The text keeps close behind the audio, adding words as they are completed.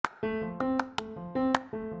Hey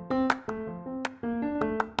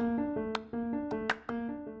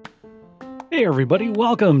everybody,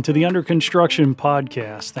 welcome to the Under Construction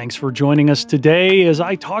Podcast. Thanks for joining us today as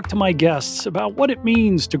I talk to my guests about what it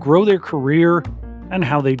means to grow their career and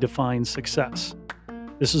how they define success.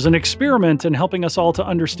 This is an experiment in helping us all to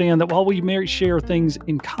understand that while we may share things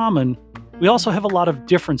in common, we also have a lot of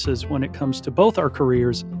differences when it comes to both our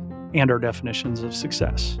careers and our definitions of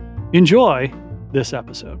success. Enjoy this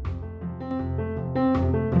episode.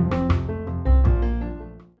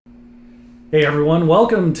 Hey everyone,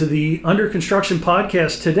 welcome to the Under Construction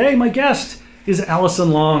Podcast. Today my guest is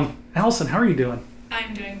Alison Long. Alison, how are you doing?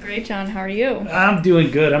 I'm doing great, John. How are you? I'm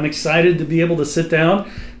doing good. I'm excited to be able to sit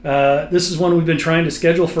down. This is one we've been trying to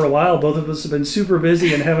schedule for a while. Both of us have been super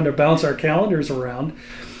busy and having to bounce our calendars around.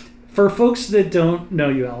 For folks that don't know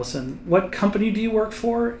you, Alison, what company do you work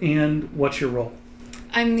for and what's your role?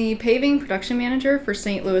 I'm the Paving Production Manager for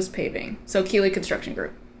St. Louis Paving, so Keeley Construction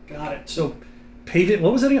Group. Got it. So paving,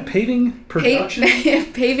 what was that again? Paving Production?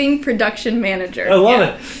 Paving Production Manager. I love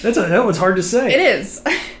it. That was hard to say. It is.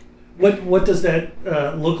 What does that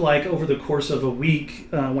look like over the course of a week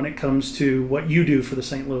when it comes to what you do for the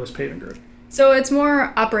St. Louis Paving Group? So it's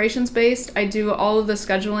more operations-based. I do all of the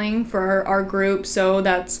scheduling for our group, so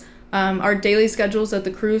that's our daily schedules that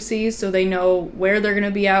the crew sees, so they know where they're going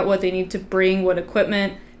to be at, what they need to bring, what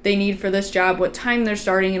equipment they need for this job, what time they're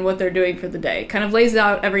starting, and what they're doing for the day. Kind of lays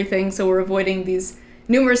out everything, so we're avoiding these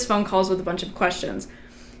numerous phone calls with a bunch of questions.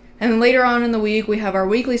 And then later on in the week, we have our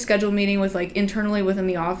weekly schedule meeting with internally within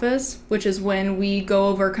the office, which is when we go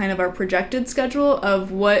over kind of our projected schedule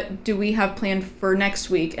of what do we have planned for next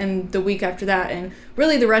week and the week after that, and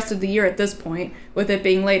really the rest of the year at this point, with it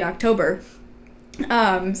being late October.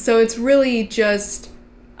 So it's really just,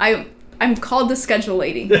 I'm called the schedule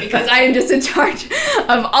lady because I am just in charge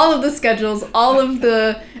of all of the schedules, all of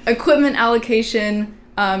the equipment allocation,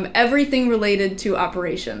 everything related to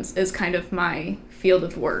operations is kind of my field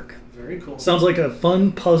of work. Very cool. Sounds like a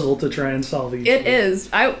fun puzzle to try and solve each It is.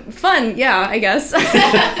 Fun, yeah, I guess.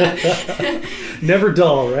 Never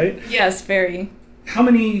dull, right? Yes, very. How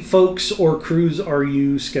many folks or crews are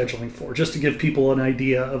you scheduling for, just to give people an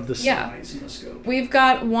idea of the size and the scope? We've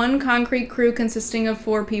got one concrete crew consisting of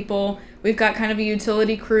 4 people. We've got kind of a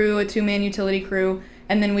utility crew, a 2-man utility crew,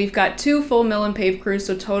 and then we've got 2 full mill and pave crews,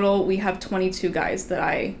 so total we have 22 guys that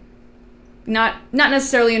I not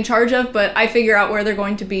necessarily in charge of, but I figure out where they're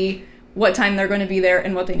going to be, what time they're going to be there,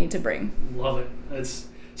 and what they need to bring. Love it. That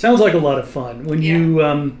sounds like a lot of fun.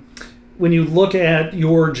 When you look at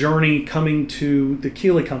your journey coming to the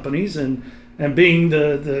Keeley companies and being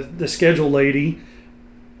the schedule lady,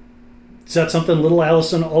 is that something little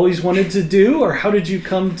Alison always wanted to do, or how did you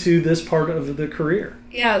come to this part of the career?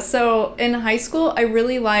 Yeah, so in high school, I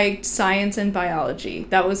really liked science and biology.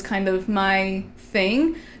 That was kind of my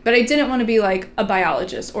thing, but I didn't want to be like a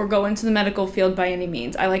biologist or go into the medical field by any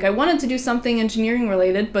means. I wanted to do something engineering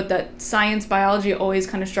related, but that science, biology always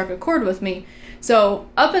kind of struck a chord with me. So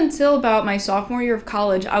up until about my sophomore year of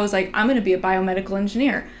college, I was like, I'm going to be a biomedical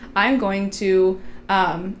engineer. I'm going to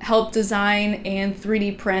help design and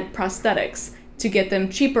 3D print prosthetics to get them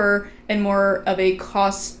cheaper and more of a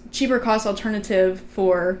cheaper cost alternative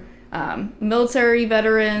for military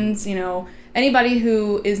veterans, anybody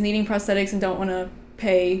who is needing prosthetics and don't want to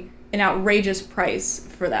pay an outrageous price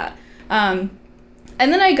for that.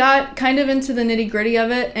 And then I got kind of into the nitty-gritty of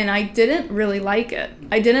it, and I didn't really like it.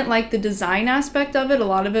 I didn't like the design aspect of it. A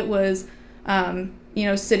lot of it was,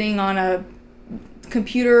 sitting on a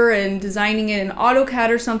computer and designing it in AutoCAD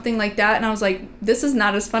or something like that, and I was like, this is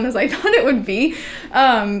not as fun as I thought it would be.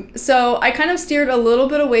 So I kind of steered a little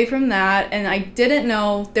bit away from that, and I didn't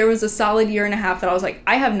know. There was a solid year and a half that I was like,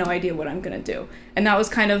 I have no idea what I'm going to do. And that was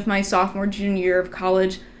kind of my sophomore, junior year of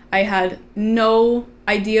college. I had no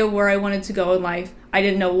idea where I wanted to go in life. I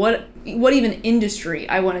didn't know what even industry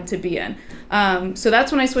I wanted to be in. So that's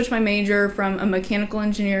when I switched my major from a mechanical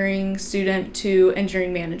engineering student to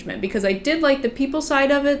engineering management, because I did like the people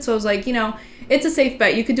side of it. So I was like, it's a safe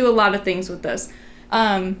bet. You could do a lot of things with this.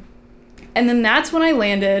 And then that's when I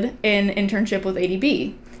landed an internship with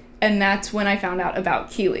ADB. And that's when I found out about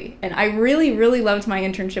Keeley. And I really, really loved my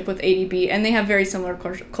internship with ADB. And they have very similar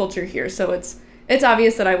culture here. So it's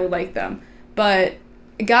obvious that I would like them. But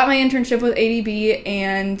I got my internship with ADB,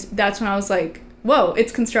 and that's when I was like, whoa,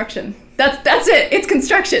 it's construction. That's it. It's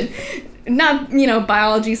construction. Not,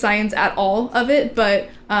 biology, science at all of it, but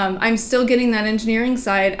I'm still getting that engineering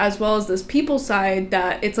side as well as this people side,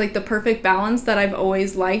 that it's like the perfect balance that I've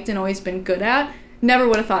always liked and always been good at. Never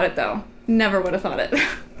would have thought it, though. Never would have thought it.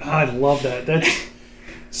 I love that. That's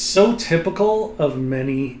so typical of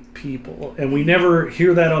many people, and we never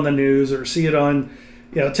hear that on the news or see it on,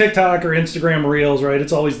 TikTok or Instagram Reels, right?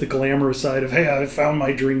 It's always the glamorous side of, hey, I found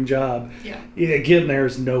my dream job. Yeah, getting there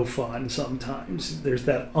is no fun sometimes. There's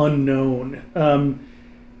that unknown.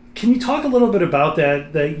 Can you talk a little bit about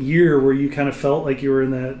that year where you kind of felt like you were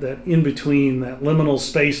in that in-between, that liminal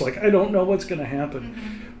space, like, I don't know what's going to happen?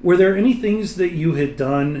 Mm-hmm. Were there any things that you had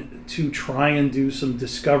done to try and do some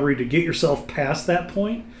discovery to get yourself past that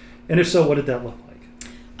point? And if so, what did that look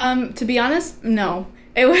like? To be honest, no.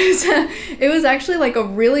 It was actually like a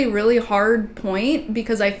really, really hard point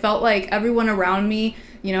because I felt like everyone around me,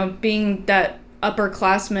 being that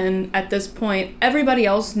upperclassmen at this point, everybody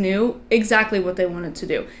else knew exactly what they wanted to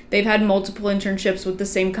do. They've had multiple internships with the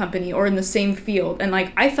same company or in the same field. And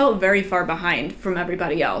like, I felt very far behind from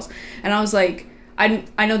everybody else. And I was like,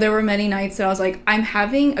 I know there were many nights that I was like, I'm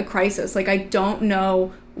having a crisis. Like, I don't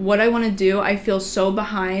know what I want to do. I feel so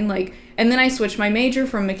behind. Like, and then I switched my major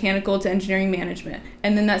from mechanical to engineering management.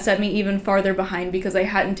 And then that set me even farther behind because I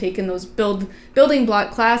hadn't taken those building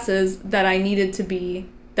block classes that I needed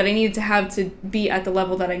to have to be at the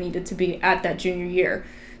level that I needed to be at that junior year.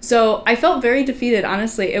 So I felt very defeated,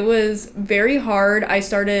 honestly. It was very hard. I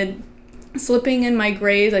started slipping in my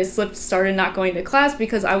grades. I started not going to class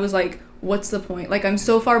because I was like, what's the point? Like, I'm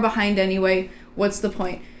so far behind anyway. What's the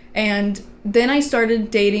point? And then I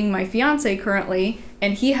started dating my fiance currently,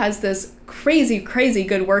 and he has this crazy, crazy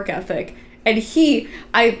good work ethic. And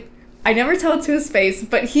I never tell it to his face,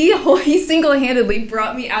 but he single-handedly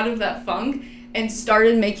brought me out of that funk and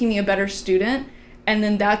started making me a better student. And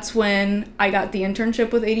then that's when I got the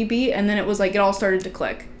internship with ADB, and then it was like it all started to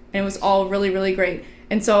click, and it was all really, really great.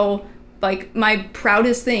 And so, like, my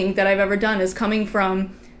proudest thing that I've ever done is coming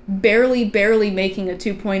from barely making a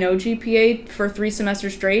 2.0 GPA for 3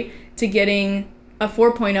 semesters straight to getting a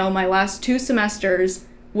 4.0 my last 2 semesters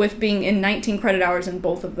with being in 19 credit hours in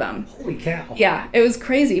both of them. Holy cow. Yeah, it was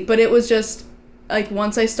crazy. But it was just, like,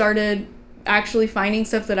 once I started actually finding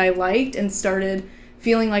stuff that I liked and started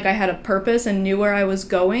feeling like I had a purpose and knew where I was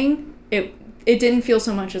going, it didn't feel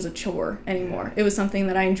so much as a chore anymore. It was something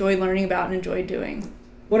that I enjoyed learning about and enjoyed doing.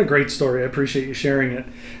 What a great story. I appreciate you sharing it.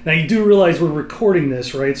 Now, you do realize we're recording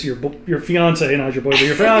this, right? So your fiance, not your boy, but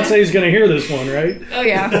your fiance is going to hear this one, right? Oh,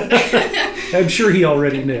 yeah. I'm sure he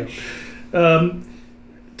already knew.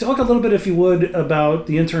 Talk a little bit, if you would, about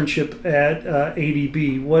the internship at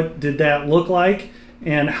ADB. What did that look like,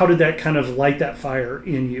 and how did that kind of light that fire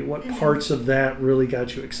in you? What parts of that really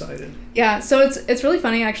got you excited? Yeah, so it's really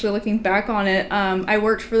funny, actually, looking back on it. I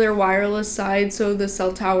worked for their wireless side, so the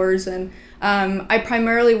cell towers, and I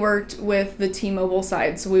primarily worked with the T-Mobile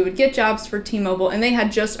side. So we would get jobs for T-Mobile, and they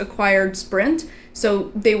had just acquired Sprint.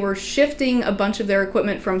 So they were shifting a bunch of their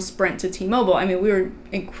equipment from Sprint to T-Mobile. I mean, we were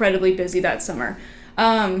incredibly busy that summer.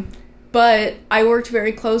 But I worked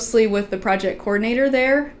very closely with the project coordinator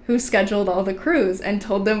there, who scheduled all the crews and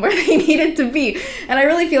told them where they needed to be. And I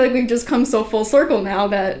really feel like we've just come so full circle now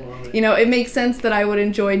that, it makes sense that I would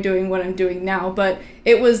enjoy doing what I'm doing now. But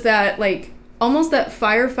it was that, like, almost that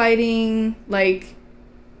firefighting, like,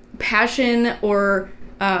 passion or,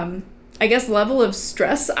 I guess, level of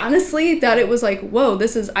stress, honestly, that it was like, whoa,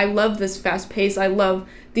 I love this fast pace. I love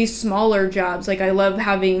these smaller jobs. Like, I love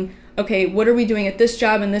having, okay, what are we doing at this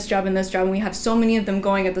job and this job and this job? And we have so many of them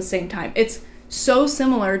going at the same time. It's so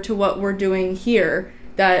similar to what we're doing here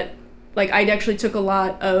that, like, I actually took a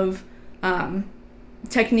lot of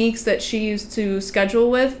techniques that she used to schedule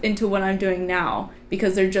with into what I'm doing now,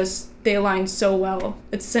 because they align so well.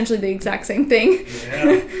 It's essentially the exact same thing.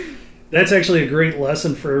 Yeah. That's actually a great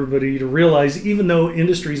lesson for everybody to realize, even though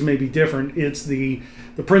industries may be different, it's the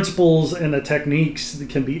principles and the techniques that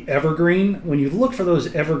can be evergreen. When you look for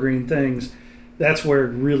those evergreen things, that's where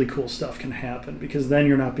really cool stuff can happen, because then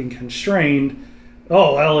you're not being constrained.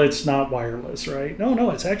 Oh, well, it's not wireless, right? No,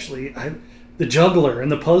 it's actually the juggler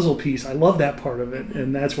and the puzzle piece. I love that part of it,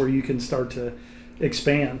 and that's where you can start to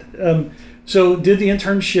expand. So did the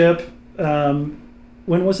internship,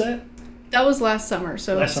 when was that? That was last summer,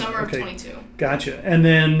 so summer of 22. Gotcha. And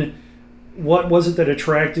then what was it that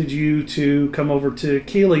attracted you to come over to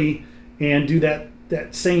Keeley and do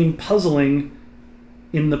that same puzzling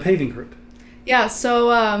in the paving group? Yeah,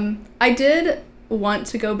 so I did want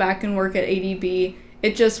to go back and work at ADB.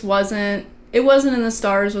 It just wasn't in the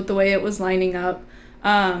stars with the way it was lining up.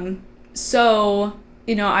 So,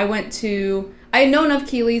 I had known of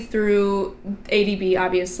Keeley through ADB,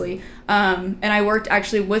 obviously. And I worked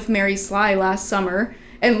actually with Mary Sly last summer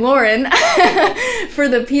and Lauren for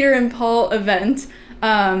the Peter and Paul event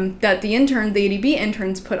that the ADB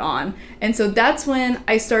interns put on. And so that's when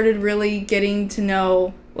I started really getting to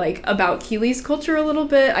know, like, about Keeley's culture a little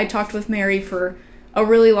bit. I talked with Mary for a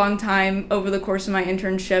really long time over the course of my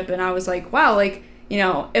internship, and I was like, wow, like, you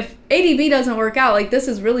know, if ADB doesn't work out, like, this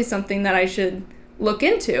is really something that I should look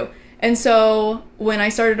into. And so when I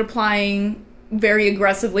started applying, very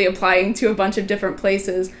aggressively applying to a bunch of different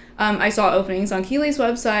places, I saw openings on Keeley's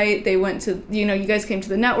website. They went to, you know, you guys came to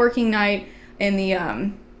the networking night and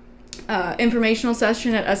the informational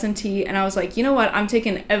session at S&T, and I was like, you know what, I'm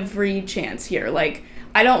taking every chance here. Like,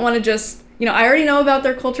 I don't want to just, you know, I already know about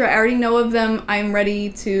their culture, I already know of them, I'm ready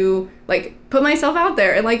to, like, put myself out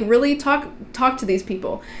there and, like, really talk to these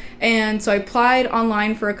people. And so I applied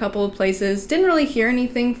online for a couple of places, didn't really hear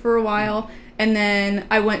anything for a while, and then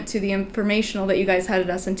I went to the informational that you guys had at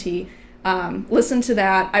S&T, listened to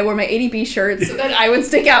that. I wore my ADB shirt so that I would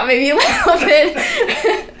stick out maybe a little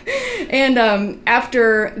bit. And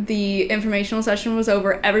after the informational session was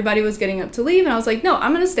over, everybody was getting up to leave, and I was like, no,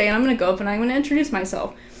 I'm going to stay, and I'm going to go up, and I'm going to introduce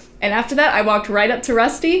myself. And after that, I walked right up to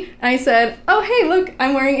Rusty, and I said, oh, hey, look,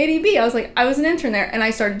 I'm wearing ADB. I was like, I was an intern there, and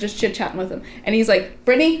I started just chit-chatting with him. And he's like,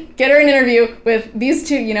 Brittany, get her an interview with these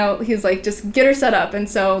two, you know, he's like, just get her set up. And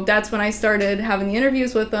so that's when I started having the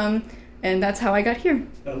interviews with them, and that's how I got here.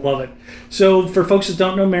 I love it. So for folks that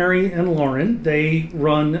don't know Mary and Lauren, they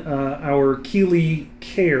run our Keeley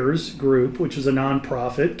Cares group, which is a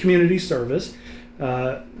nonprofit community service.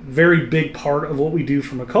 Very big part of what we do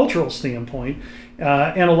from a cultural standpoint.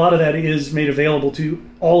 And a lot of that is made available to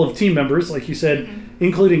all of team members, like you said,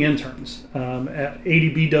 including interns.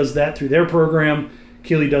 ADB does that through their program.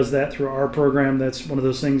 Keeley does that through our program. That's one of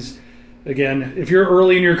those things. Again, if you're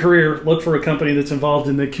early in your career, look for a company that's involved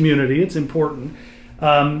in the community. It's important.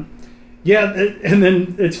 Yeah, and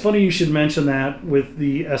then it's funny you should mention that with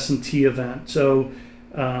the S&T event. So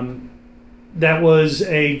that was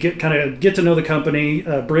a get to know the company.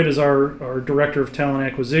 Britt is our director of talent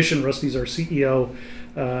acquisition. Rusty's our CEO.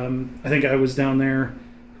 I think I was down there.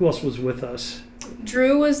 Who else was with us?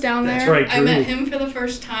 Drew was down there. That's right, Drew. I met him for the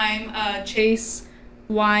first time. Chase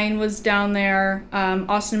Wine was down there.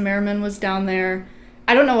 Austin Merriman was down there.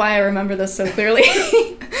 I don't know why I remember this so clearly.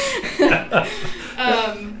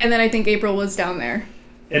 And then I think April was down there.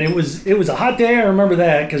 And it was a hot day. I remember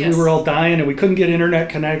that because Yes. we were all dying and we couldn't get internet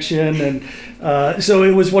connection, and so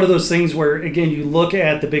it was one of those things where, again, you look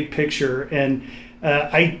at the big picture, and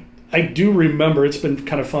I do remember it's been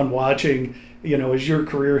kind of fun watching, you know, as your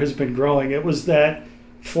career has been growing. It was that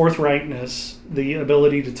forthrightness, the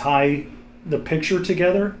ability to tie the picture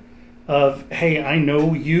together of, hey, I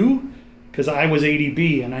know you because I was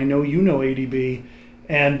ADB, and I know you know ADB,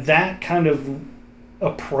 and that kind of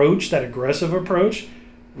approach, that aggressive approach,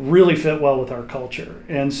 really fit well with our culture.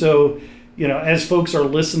 And so, you know, as folks are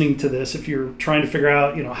listening to this, if you're trying to figure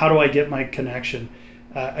out, you know, how do I get my connection,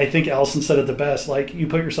 I think Alison said it the best, like, you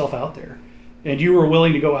put yourself out there and you were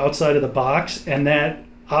willing to go outside of the box, and that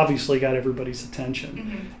obviously got everybody's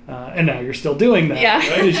attention. And now you're still doing that. Yeah.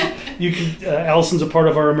 Right? You can, Alison's a part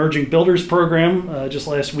of our Emerging Builders program. Just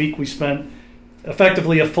last week we spent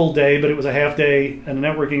effectively a full day, but it was a half day and a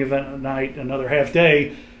networking event at night, another half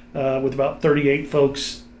day with about 38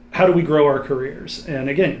 folks. How do we grow our careers? And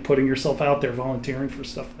again, putting yourself out there, volunteering for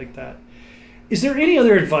stuff like that. Is there any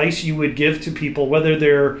other advice you would give to people, whether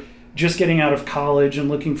they're just getting out of college and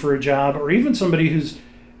looking for a job, or even somebody who's,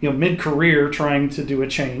 you know, mid-career trying to do a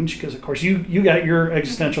change? Because of course you got your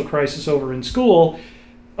existential crisis over in school.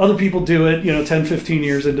 Other people do it, you know, 10, 15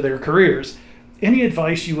 years into their careers. Any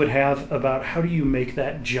advice you would have about how do you make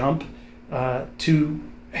that jump to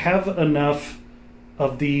have enough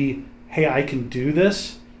of the, hey, I can do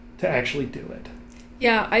this, to actually do it?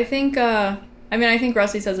 Yeah, I think, I think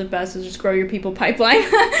Rusty says it best, is just grow your people pipeline.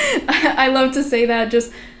 I love to say that.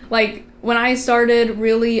 Just like when I started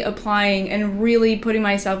really applying and really putting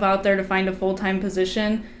myself out there to find a full-time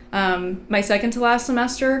position, my second to last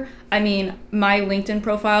semester, I mean, my LinkedIn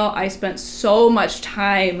profile, I spent so much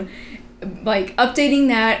time like updating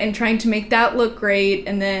that and trying to make that look great.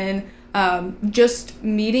 And then just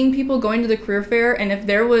meeting people, going to the career fair, and if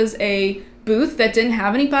there was a booth that didn't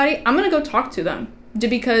have anybody, I'm gonna go talk to them,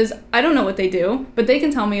 because I don't know what they do, but they can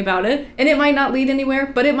tell me about it, and it might not lead anywhere,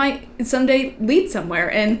 but it might someday lead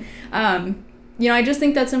somewhere. And you know, I just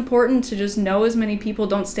think that's important, to just know as many people.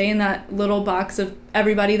 Don't stay in that little box of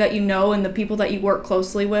everybody that you know and the people that you work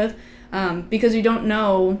closely with, because you don't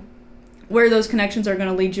know where those connections are going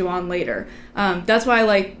to lead you on later. That's why I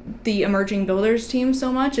like the Emerging Builders team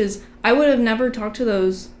so much, is I would have never talked to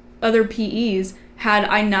those other PEs had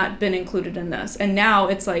I not been included in this. And now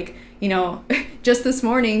it's like, you know, just this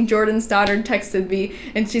morning, Jordan Stoddard texted me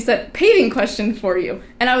and she said, paving question for you.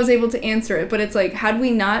 And I was able to answer it. But it's like, had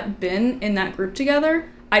we not been in that group together,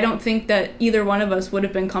 I don't think that either one of us would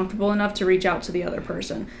have been comfortable enough to reach out to the other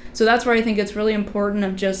person. So that's where I think it's really important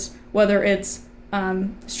of just whether it's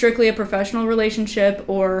strictly a professional relationship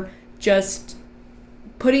or just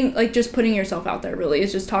putting yourself out there, really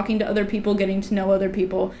is just talking to other people, getting to know other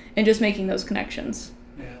people, and just making those connections.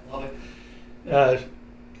 Yeah, I love it.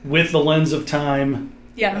 With the lens of time,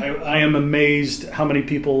 I am amazed how many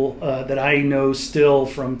people that I know still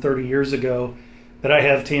from 30 years ago that I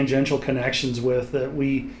have tangential connections with, that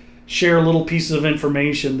we share little pieces of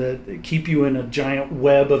information that keep you in a giant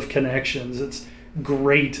web of connections. It's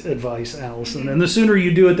great advice, Allison. And the sooner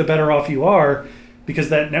you do it, the better off you are, because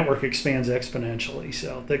that network expands exponentially.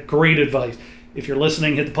 So that great advice. If you're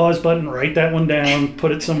listening, hit the pause button, write that one down,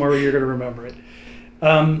 put it somewhere where you're going to remember it.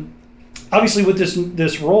 Obviously, with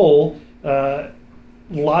this role, a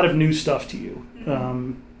lot of new stuff to you.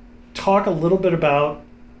 Talk a little bit about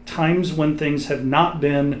times when things have not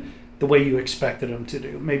been the way you expected them to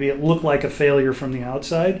do. Maybe it looked like a failure from the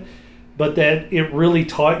outside, but that it really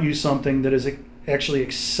taught you something that has actually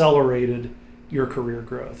accelerated your career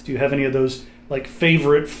growth. Do you have any of those like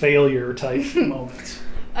favorite failure type moments?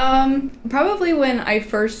 Probably when I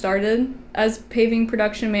first started as paving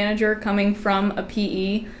production manager, coming from a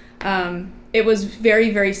PE. It was very,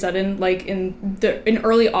 very sudden. Like in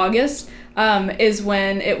early August is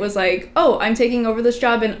when it was like, oh, I'm taking over this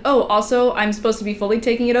job, and oh, also I'm supposed to be fully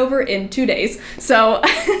taking it over in 2 days. So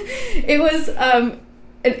it was an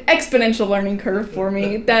exponential learning curve for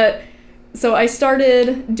me. So I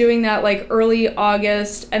started doing that like early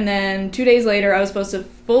August, and then 2 days later I was supposed to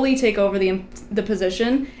fully take over the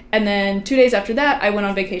position, and then 2 days after that I went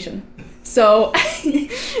on vacation. So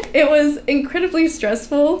it was incredibly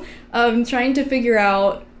stressful trying to figure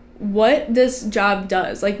out what this job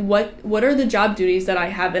does. Like what are the job duties that I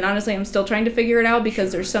have? And honestly, I'm still trying to figure it out,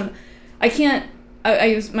 because there's some,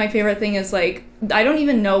 my favorite thing is like, I don't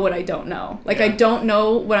even know what I don't know. Like I don't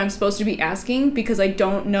know what I'm supposed to be asking, because I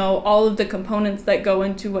don't know all of the components that go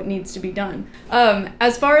into what needs to be done.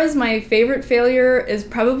 As far as my favorite failure is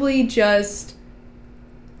probably just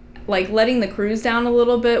like letting the crews down a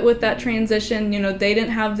little bit with that transition. You know, they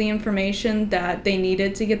didn't have the information that they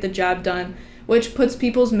needed to get the job done, which puts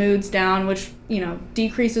people's moods down, which, you know,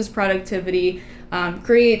 decreases productivity,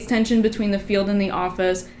 creates tension between the field and the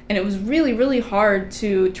office. And it was really, really hard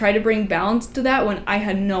to try to bring balance to that when I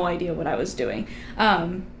had no idea what I was doing.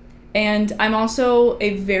 And I'm also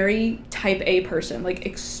a very type A person, like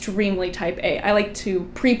extremely type A. I like to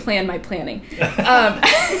pre-plan my planning.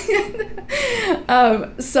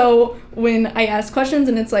 So when I ask questions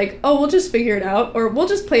and it's like, oh, we'll just figure it out, or we'll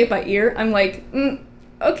just play it by ear, I'm like,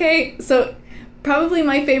 okay. So probably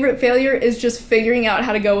my favorite failure is just figuring out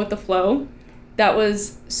how to go with the flow. That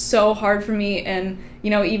was so hard for me. And, you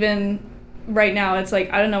know, even right now, it's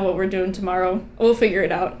like, I don't know what we're doing tomorrow. We'll figure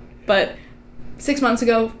it out. But 6 months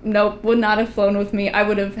ago, nope, would not have flown with me. I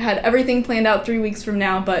would have had everything planned out 3 weeks from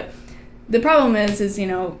now. But the problem is, you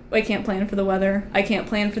know, I can't plan for the weather. I can't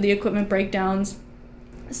plan for the equipment breakdowns.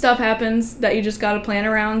 Stuff happens that you just got to plan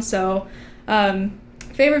around. So,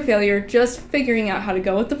 favorite failure, just figuring out how to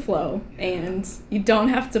go with the flow, and you don't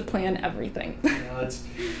have to plan everything.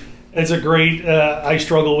 It's a great, I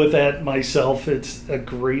struggle with that myself. It's a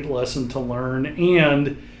great lesson to learn,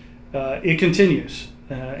 and it continues.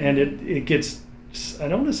 And it gets, I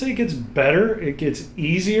don't want to say it gets better, it gets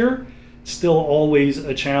easier. Still always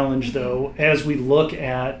a challenge, though, as we look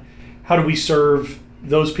at how do we serve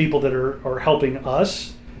those people that are helping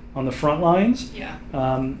us on the front lines. Yeah.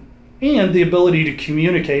 And the ability to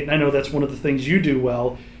communicate. And I know that's one of the things you do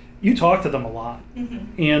well. You talk to them a lot.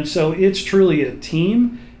 Mm-hmm. And so it's truly a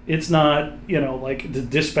team. It's not, you know, like the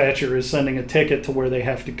dispatcher is sending a ticket to where they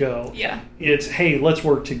have to go. Yeah. It's, hey, let's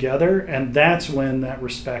work together. And that's when that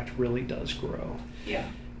respect really does grow. Yeah.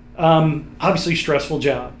 Obviously, stressful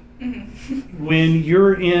job. Mm-hmm. When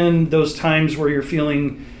you're in those times where you're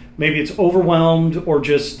feeling maybe it's overwhelmed or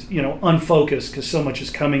just, you know, unfocused because so much is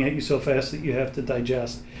coming at you so fast that you have to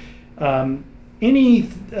digest. Any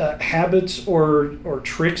habits or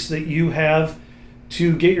tricks that you have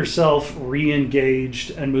to get yourself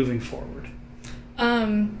re-engaged and moving forward?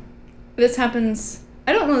 This happens,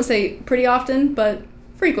 I don't want to say pretty often, but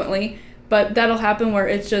frequently. But that'll happen where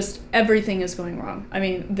it's just everything is going wrong. I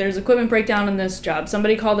mean, there's equipment breakdown in this job.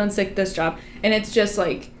 Somebody called in sick this job. And it's just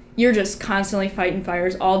like you're just constantly fighting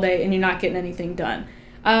fires all day and you're not getting anything done.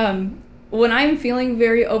 When I'm feeling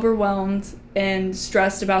very overwhelmed and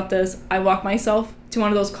stressed about this, I walk myself to one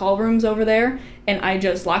of those call rooms over there and I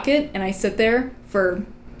just lock it and I sit there for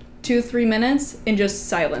 2-3 minutes in just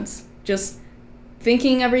silence, just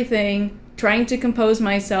thinking everything, trying to compose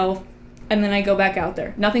myself, and then I go back out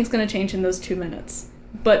there. Nothing's going to change in those 2 minutes.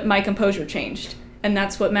 but my composure changed. And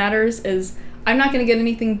that's what matters, is I'm not going to get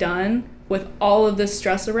anything done with all of this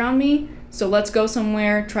stress around me. So let's go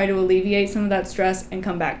somewhere, try to alleviate some of that stress, and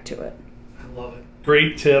come back to it. I love it.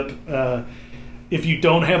 Great tip. If you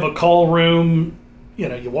don't have a call room,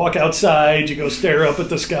 you walk outside, you go stare up at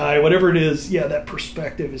the sky, whatever it is. Yeah, that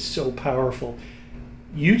perspective is so powerful.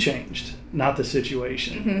 You changed, not the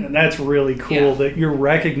situation. Mm-hmm. And that's really cool that you're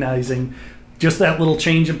recognizing just that little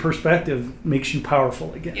change in perspective makes you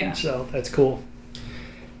powerful again. Yeah. So that's cool.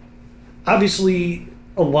 Obviously,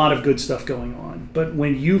 a lot of good stuff going on. But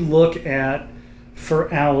when you look at,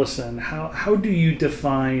 for Alison, how do you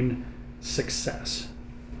define success?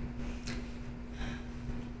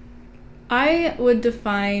 I would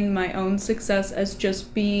define my own success as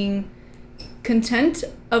just being content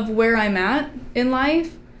of where I'm at in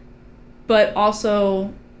life, but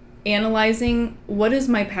also analyzing what is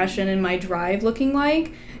my passion and my drive looking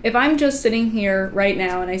like. If I'm just sitting here right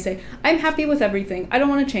now and I say, I'm happy with everything, I don't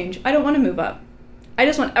want to change, I don't want to move up, I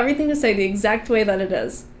just want everything to stay the exact way that it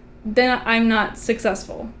is, then I'm not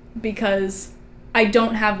successful, because I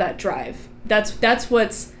don't have that drive. That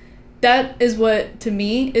is what to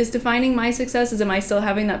me is defining my success, is am I still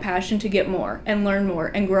having that passion to get more and learn more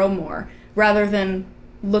and grow more, rather than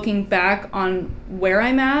looking back on where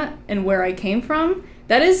I'm at and where I came from.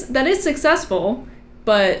 That is successful,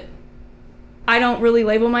 but I don't really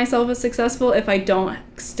label myself as successful if I don't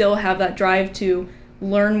still have that drive to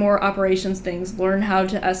learn more operations things, learn how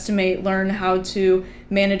to estimate, learn how to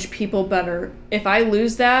manage people better. If I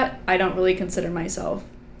lose that, I don't really consider myself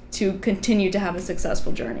to continue to have a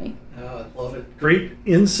successful journey. Oh, I love it. Great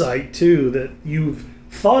insight, too, that you've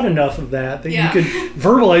thought enough of that you can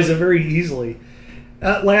verbalize it very easily.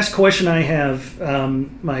 Last question I have,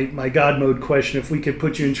 my God mode question. If we could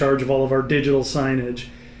put you in charge of all of our digital signage,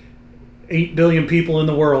 8 billion people in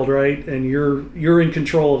the world, right? And you're in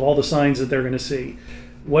control of all the signs that they're going to see.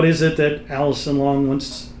 What is it that Alison Long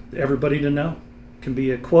wants everybody to know? It can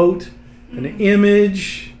be a quote, an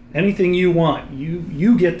image, anything you want.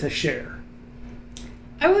 You get to share.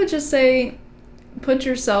 I would just say, put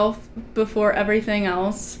yourself before everything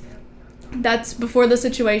else. That's before the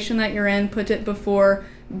situation that you're in. Put it before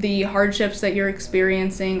the hardships that you're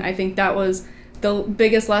experiencing. I think that was the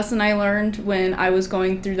biggest lesson I learned when I was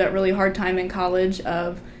going through that really hard time in college,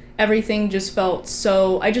 of everything just felt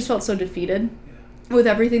so, I just felt so defeated with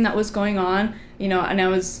everything that was going on, and I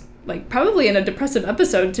was like probably in a depressive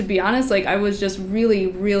episode, to be honest. Like I was just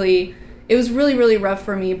really, it was really, really rough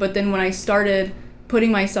for me. But then when I started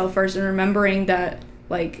putting myself first and remembering that,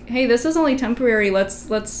 like, hey, this is only temporary, let's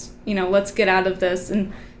get out of this,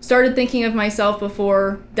 and started thinking of myself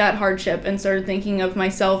before that hardship, and started thinking of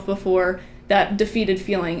myself before that defeated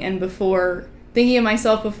feeling, and before thinking of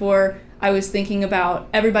myself before I was thinking about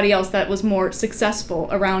everybody else that was more successful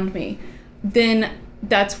around me, then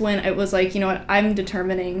that's when it was like, you know what, I'm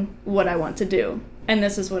determining what I want to do, and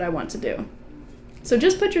this is what I want to do. So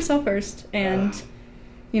just put yourself first, and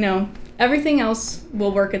everything else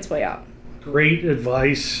will work its way out. Great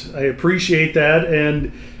advice. I appreciate that,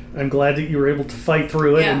 and I'm glad that you were able to fight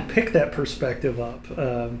through it and pick that perspective up.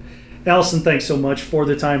 Alison, thanks so much for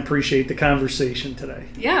the time. Appreciate the conversation today.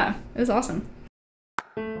 Yeah, it was awesome.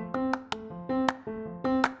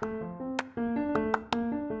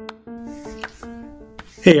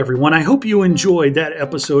 Hey everyone, I hope you enjoyed that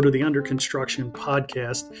episode of the Under Construction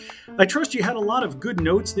podcast. I trust you had a lot of good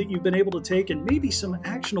notes that you've been able to take, and maybe some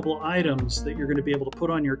actionable items that you're going to be able to put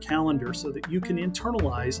on your calendar so that you can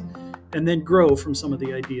internalize and then grow from some of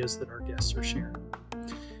the ideas that our guests are sharing.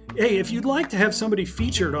 Hey, if you'd like to have somebody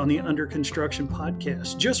featured on the Under Construction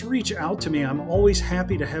podcast, just reach out to me. I'm always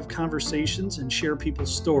happy to have conversations and share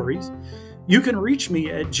people's stories. You can reach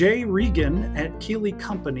me at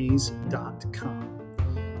jregan@keeleycompanies.com.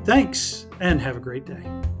 Thanks, and have a great day.